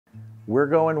we're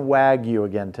going Wagyu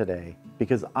again today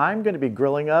because I'm going to be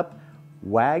grilling up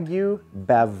Wagyu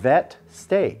Bavette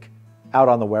Steak out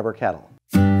on the Weber Kettle.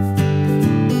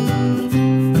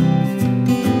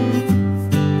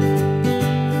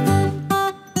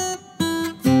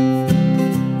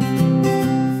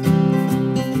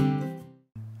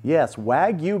 Yes,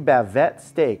 Wagyu Bavette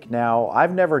Steak. Now,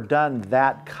 I've never done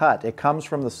that cut. It comes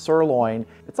from the sirloin.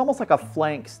 It's almost like a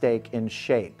flank steak in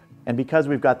shape. And because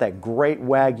we've got that great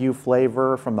Wagyu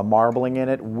flavor from the marbling in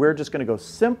it, we're just gonna go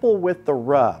simple with the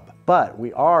rub. But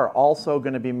we are also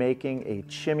gonna be making a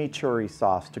chimichurri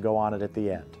sauce to go on it at the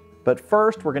end. But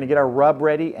first, we're gonna get our rub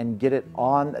ready and get it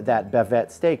on that Bavette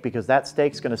steak because that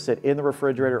steak's gonna sit in the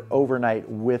refrigerator overnight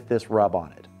with this rub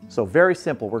on it. So very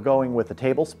simple, we're going with a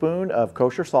tablespoon of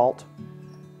kosher salt,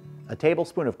 a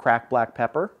tablespoon of cracked black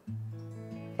pepper,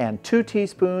 and 2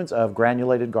 teaspoons of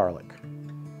granulated garlic.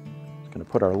 Just gonna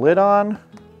put our lid on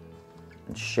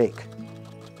and shake.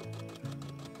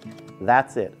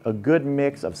 That's it, a good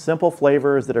mix of simple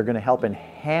flavors that are gonna help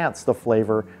enhance the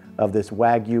flavor of this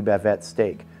Wagyu Bavette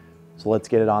steak. So let's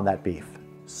get it on that beef.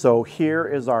 So here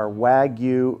is our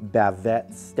Wagyu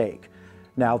Bavette steak.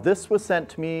 Now this was sent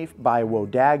to me by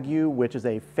Wagyu, which is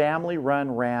a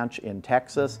family-run ranch in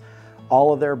Texas.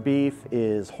 All of their beef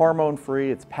is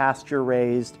hormone-free, it's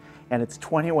pasture-raised, and it's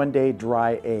 21-day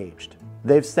dry aged.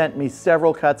 They've sent me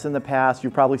several cuts in the past.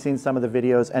 You've probably seen some of the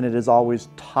videos, and it is always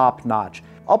top-notch.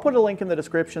 I'll put a link in the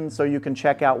description so you can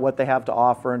check out what they have to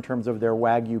offer in terms of their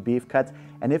Wagyu beef cuts.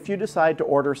 And if you decide to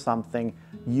order something,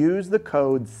 use the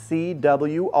code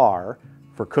CWR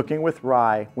for Cooking with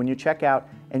Rye when you check out,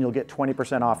 and you'll get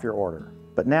 20% off your order.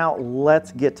 But now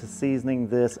let's get to seasoning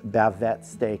this Bavette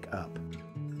steak up.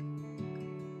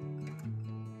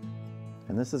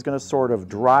 And this is gonna sort of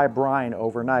dry brine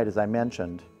overnight, as I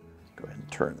mentioned. Go ahead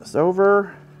and turn this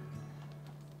over.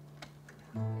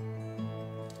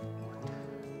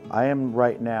 I am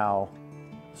right now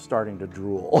starting to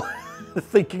drool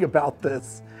thinking about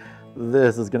this.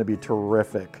 This is gonna be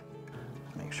terrific.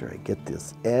 Make sure I get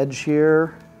this edge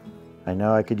here. I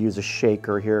know I could use a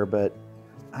shaker here, but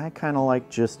I kind of like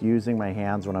just using my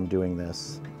hands when I'm doing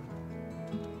this.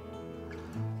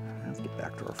 Let's get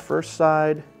back to our first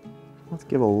side. Let's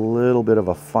give a little bit of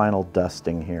a final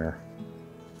dusting here.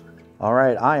 All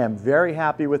right, I am very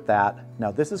happy with that.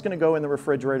 Now this is gonna go in the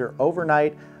refrigerator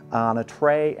overnight on a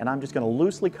tray, and I'm just gonna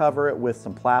loosely cover it with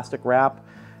some plastic wrap.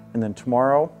 And then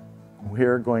tomorrow,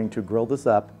 we're going to grill this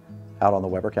up out on the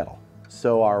Weber Kettle.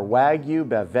 So our Wagyu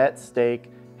Bavette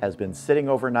steak has been sitting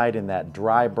overnight in that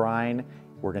dry brine.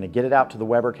 We're gonna get it out to the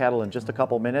Weber Kettle in just a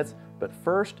couple minutes, but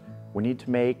first, we need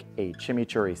to make a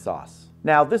chimichurri sauce.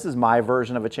 Now, this is my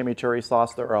version of a chimichurri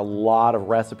sauce. There are a lot of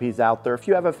recipes out there. If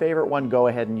you have a favorite one, go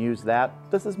ahead and use that.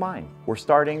 This is mine. We're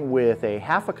starting with a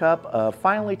 ½ cup of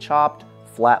finely chopped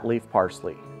flat leaf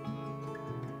parsley.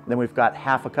 Then we've got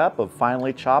 ½ cup of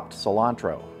finely chopped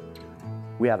cilantro.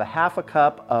 We have a ½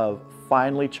 cup of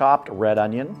finely chopped red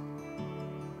onion,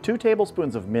 2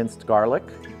 tablespoons of minced garlic,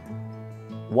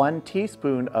 1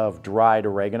 teaspoon of dried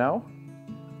oregano,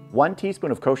 1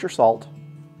 teaspoon of kosher salt,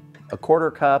 a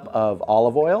 ¼ cup of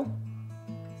olive oil,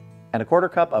 and a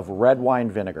 ¼ cup of red wine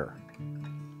vinegar.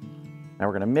 Now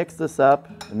we're gonna mix this up,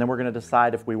 and then we're gonna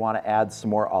decide if we wanna add some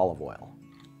more olive oil.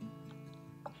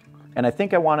 And I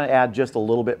think I wanna add just a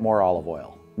little bit more olive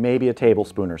oil, maybe a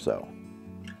tablespoon or so.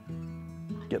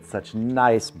 Get such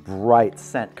nice, bright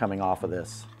scent coming off of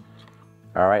this.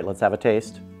 All right, let's have a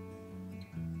taste.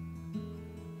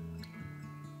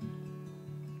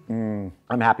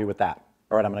 I'm happy with that.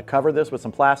 All right, I'm gonna cover this with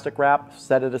some plastic wrap,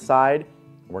 set it aside.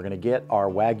 We're gonna get our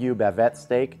Wagyu Bavette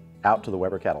steak out to the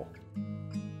Weber Kettle.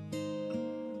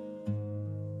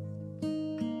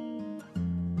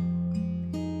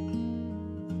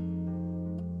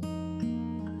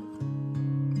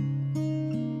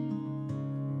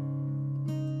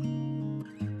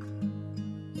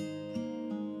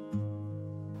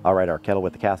 All right, our kettle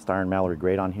with the cast iron Malory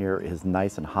grate on here is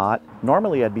nice and hot.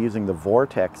 Normally I'd be using the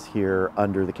vortex here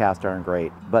under the cast iron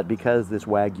grate, but because this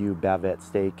Wagyu Bavette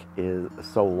steak is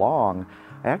so long,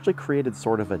 I actually created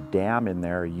sort of a dam in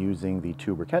there using the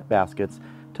 2 briquette baskets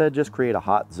to just create a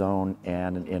hot zone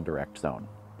and an indirect zone.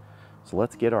 So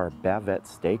let's get our Bavette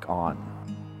steak on.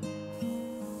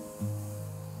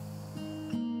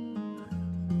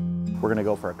 We're gonna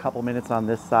go for a couple minutes on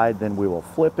this side, then we will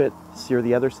flip it, sear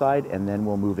the other side, and then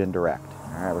we'll move indirect.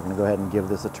 All right, we're gonna go ahead and give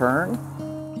this a turn.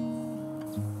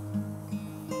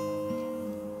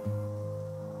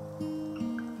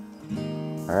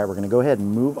 All right, we're gonna go ahead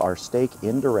and move our steak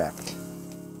indirect.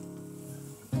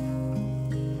 I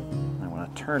wanna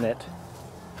turn it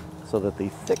so that the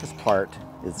thickest part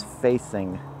is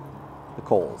facing the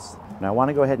coals. Now I want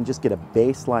to go ahead and just get a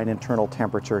baseline internal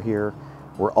temperature here.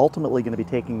 We're ultimately going to be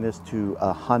taking this to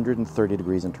 130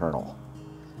 degrees internal.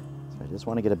 So I just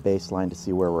want to get a baseline to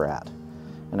see where we're at.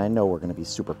 And I know we're going to be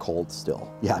super cold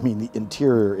still. Yeah, I mean the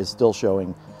interior is still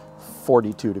showing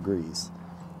 42 degrees.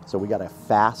 So we got a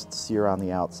fast sear on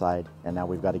the outside, and now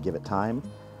we've got to give it time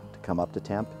to come up to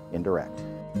temp indirect.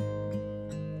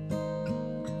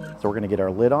 So we're going to get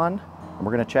our lid on, and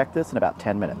we're going to check this in about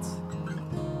 10 minutes.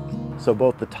 So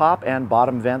both the top and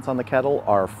bottom vents on the kettle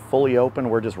are fully open.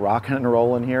 We're just rocking and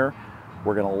rolling here.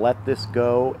 We're going to let this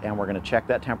go, and we're going to check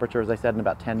that temperature, as I said, in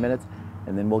about 10 minutes,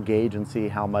 and then we'll gauge and see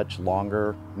how much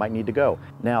longer might need to go.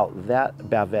 Now, that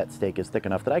Bavette steak is thick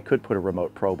enough that I could put a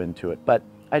remote probe into it, but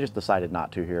I just decided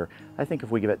not to here. I think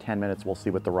if we give it 10 minutes, we'll see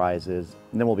what the rise is,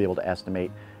 and then we'll be able to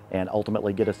estimate and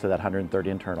ultimately get us to that 130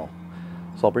 internal.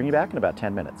 So I'll bring you back in about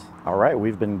 10 minutes. All right,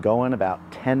 we've been going about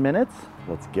 10 minutes.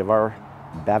 Let's give our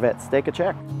Bavette steak a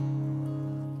check.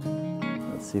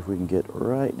 Let's see if we can get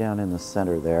right down in the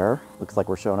center there. Looks like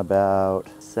we're showing about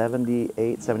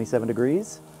 78, 77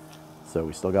 degrees. So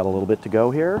we still got a little bit to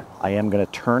go here. I am going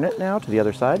to turn it now to the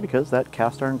other side because that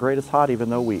cast iron grate is hot, even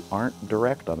though we aren't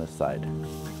direct on this side.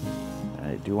 And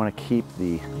I do want to keep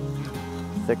the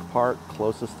thick part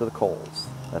closest to the coals.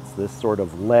 That's this sort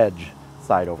of ledge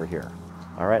side over here.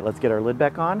 All right, let's get our lid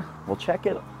back on. We'll check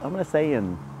it, I'm going to say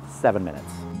in 7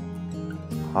 minutes.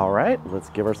 All right, let's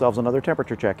give ourselves another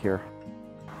temperature check here.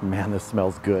 Man, this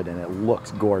smells good and it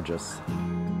looks gorgeous.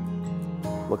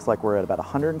 Looks like we're at about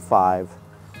 105.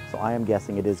 So I am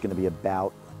guessing it is going to be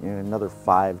about another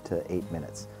 5 to 8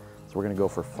 minutes. So we're going to go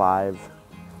for 5.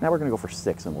 Now we're going to go for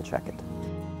 6 and we'll check it.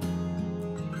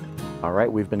 All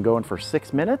right, we've been going for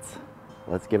 6 minutes.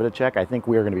 Let's give it a check. I think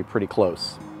we are going to be pretty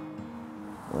close.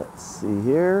 Let's see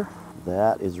here.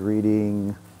 That is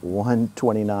reading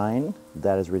 129.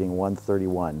 That is reading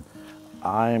 131.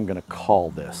 I'm going to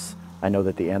call this. I know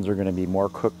that the ends are going to be more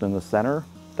cooked than the center.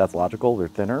 That's logical. They're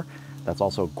thinner. That's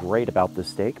also great about this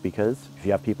steak because if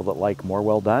you have people that like more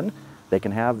well done, they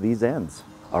can have these ends.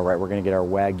 All right, we're gonna get our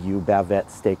Wagyu Bavette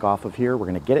steak off of here. We're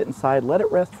gonna get it inside, let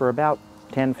it rest for about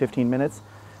 10, 15 minutes,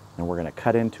 and we're gonna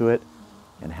cut into it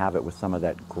and have it with some of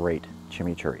that great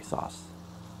chimichurri sauce.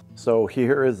 So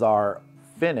here is our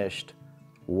finished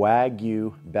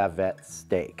Wagyu Bavette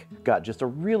steak. Got just a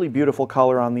really beautiful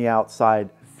color on the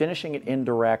outside, finishing it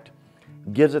indirect,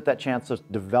 gives it that chance to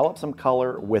develop some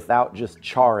color without just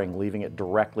charring, leaving it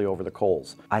directly over the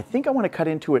coals. I think I want to cut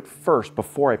into it first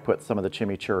before I put some of the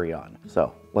chimichurri on.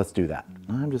 So let's do that.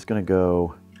 I'm just going to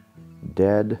go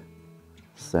dead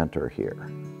center here.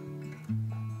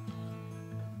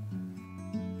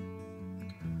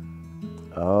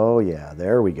 Oh yeah,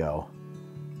 there we go.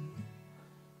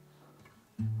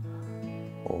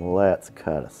 Let's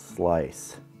cut a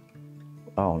slice.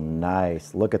 Oh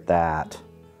nice, look at that.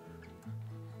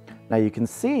 Now you can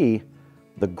see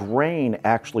the grain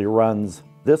actually runs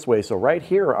this way. So right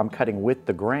here, I'm cutting with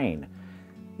the grain.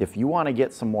 If you want to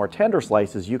get some more tender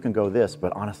slices, you can go this,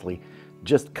 but honestly,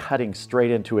 just cutting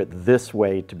straight into it this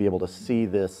way to be able to see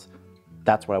this,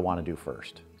 that's what I want to do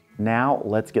first. Now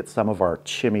let's get some of our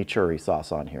chimichurri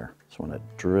sauce on here. Just want to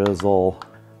drizzle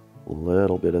a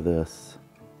little bit of this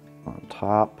on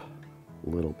top, a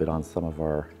little bit on some of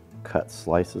our cut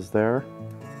slices there.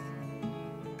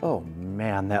 Oh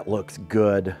man, that looks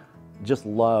good. Just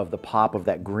love the pop of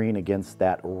that green against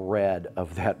that red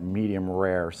of that medium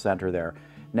rare center there.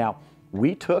 Now,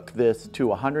 we took this to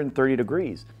 130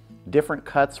 degrees. Different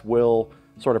cuts will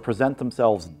sort of present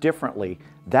themselves differently.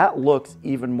 That looks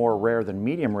even more rare than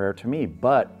medium rare to me,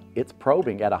 but it's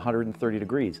probing at 130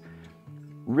 degrees.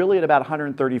 Really at about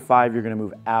 135, you're gonna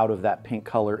move out of that pink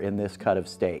color in this cut of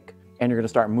steak, and you're gonna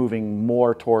start moving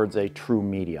more towards a true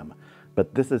medium.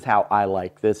 But this is how I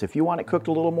like this. If you want it cooked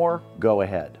a little more, go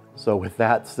ahead. So with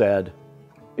that said,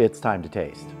 it's time to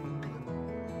taste.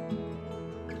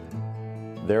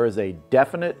 There is a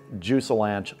definite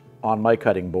juice-a-lanch on my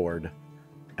cutting board,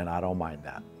 and I don't mind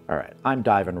that. All right, I'm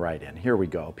diving right in. Here we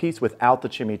go. A piece without the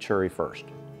chimichurri first.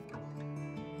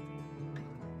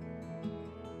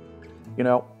 You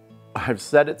know, I've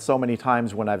said it so many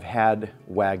times when I've had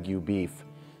Wagyu beef,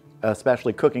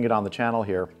 especially cooking it on the channel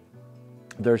here,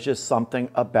 there's just something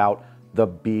about the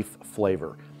beef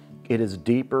flavor. It is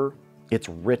deeper, it's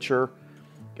richer,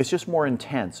 it's just more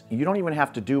intense. You don't even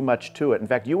have to do much to it. In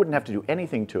fact, you wouldn't have to do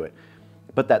anything to it.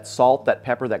 But that salt, that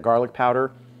pepper, that garlic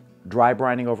powder, dry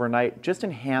brining overnight just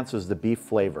enhances the beef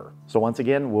flavor. So once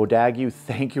again, Wagyu,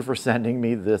 thank you for sending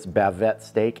me this Bavette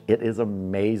steak. It is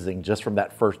amazing just from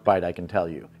that first bite, I can tell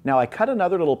you. Now I cut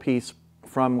another little piece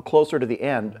from closer to the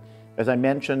end. As I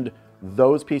mentioned,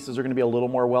 those pieces are gonna be a little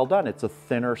more well done. It's a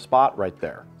thinner spot right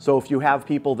there. So if you have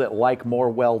people that like more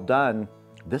well done,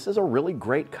 this is a really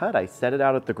great cut. I set it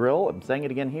out at the grill. I'm saying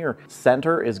it again here.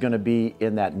 Center is gonna be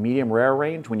in that medium rare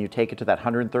range. When you take it to that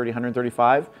 130,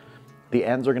 135, the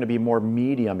ends are gonna be more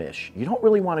medium-ish. You don't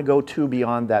really wanna go too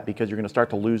beyond that because you're gonna start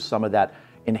to lose some of that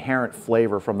inherent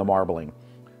flavor from the marbling.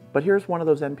 But here's one of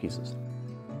those end pieces.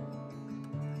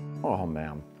 Oh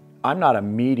man. I'm not a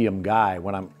medium guy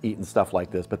when I'm eating stuff like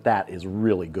this, but that is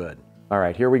really good. All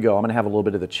right, here we go. I'm gonna have a little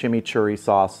bit of the chimichurri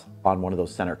sauce on one of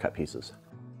those center cut pieces.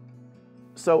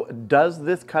 So does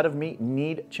this cut of meat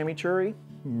need chimichurri?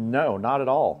 No, not at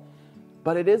all.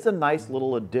 But it is a nice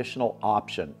little additional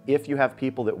option if you have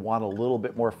people that want a little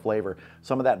bit more flavor,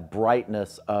 some of that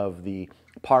brightness of the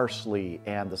parsley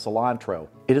and the cilantro.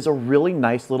 It is a really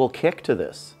nice little kick to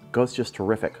this. Goes just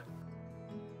terrific.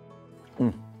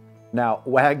 Now,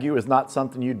 Wagyu is not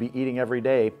something you'd be eating every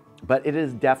day, but it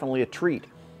is definitely a treat.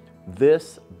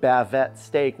 This Bavette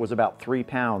steak was about 3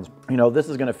 pounds. You know, this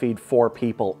is gonna feed 4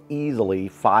 people easily,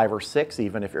 5 or 6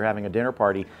 even if you're having a dinner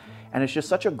party. And it's just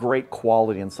such a great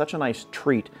quality and such a nice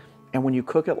treat. And when you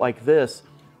cook it like this,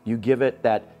 you give it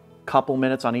that couple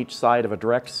minutes on each side of a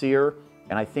direct sear.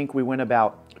 And I think we went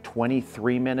about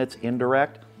 23 minutes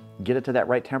indirect. Get it to that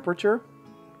right temperature,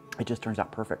 it just turns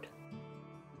out perfect.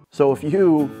 So if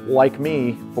you, like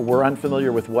me, were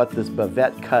unfamiliar with what this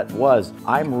Bavette cut was,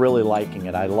 I'm really liking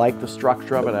it. I like the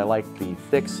structure of it. I like the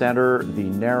thick center, the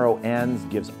narrow ends,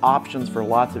 gives options for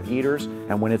lots of eaters.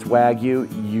 And when it's Wagyu,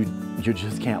 you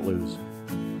just can't lose.